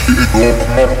What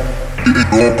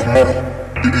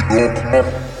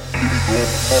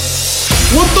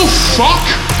the fuck?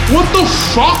 What the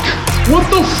fuck? What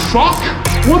the fuck?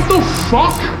 What the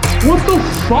fuck? What the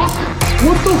fuck?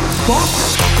 What the fuck?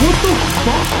 What the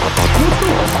fuck? What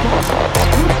the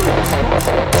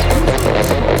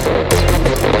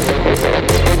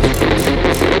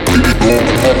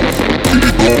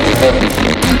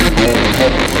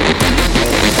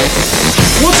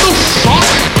What the fuck?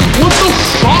 What the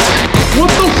fuck? What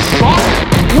the fuck?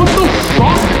 What the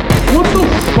fuck? What the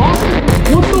fuck?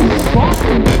 What the fuck?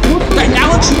 Hey,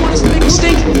 Alex, you want us to make a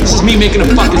stink? This is me making a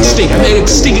fucking stink. I made a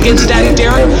stink against Daddy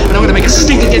Derek, and I'm gonna make a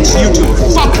stink against you two.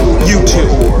 Fuck you two.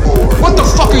 What the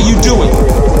fuck are you doing?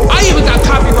 I even got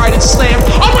copyrighted slam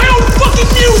on my own fucking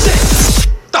music!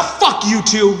 The fuck you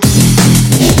two?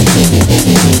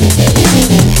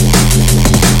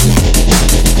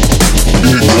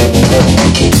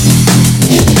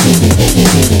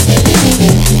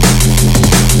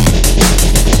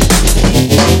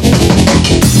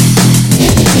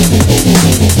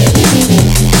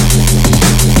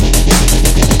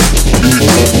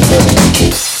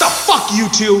 The fuck you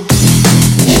two?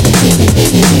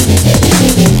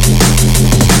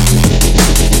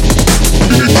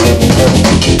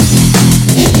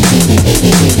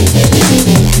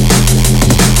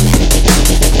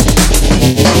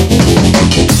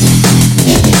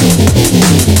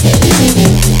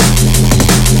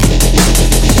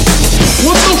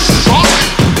 What the fuck?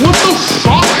 What the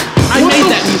fuck? I made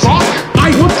that music. I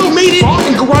made it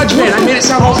in GarageBand. I made it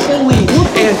sound all holy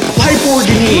and pipe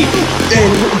organ-y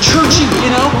and churchy, you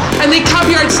know? And they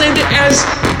copyright slammed it as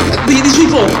these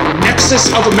people, Nexus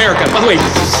of America. By the way,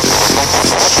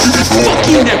 fuck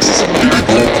you, Nexus of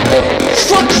America.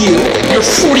 Fuck you, your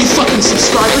 40 fucking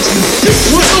subscribers, you bitch.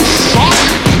 What the fuck?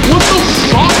 What the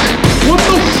fuck? What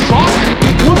the fuck?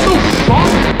 What the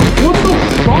fuck? What the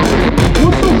fuck?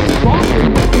 What the fuck?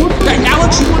 Hey,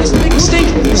 Alex, you want us to make a stink?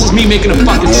 This is me making a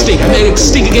fucking stink. I made a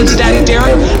stink against Daddy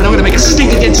Derek, and I'm gonna make a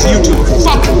stink against you two.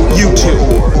 Fuck you two.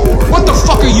 What the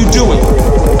fuck are you doing?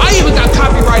 I even got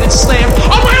copyrighted slam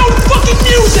on my own fucking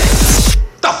music!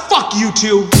 The fuck you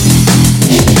two?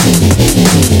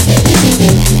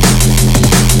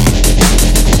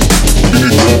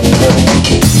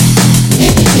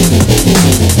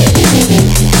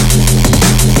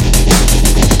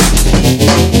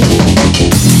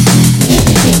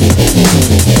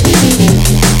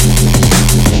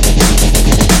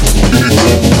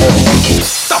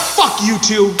 The fuck you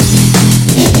two?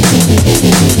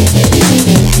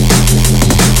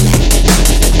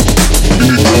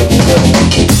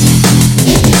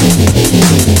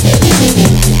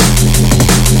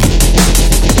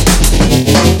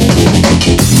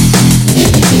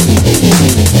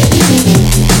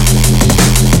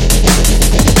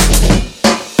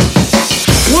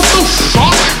 What the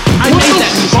fuck? I made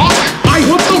that music. I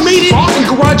made it in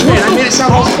GarageBand. I made it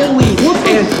sound all holy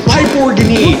and pipe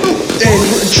organ-y and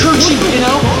churchy, you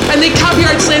know? And they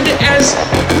copyright slammed it as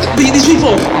these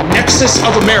people, Nexus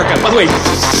of America. By the way,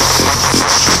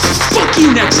 fuck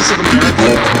you, Nexus of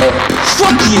America.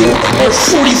 Fuck you, your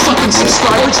 40 fucking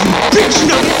subscribers, you bitch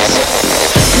nuggets.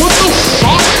 What the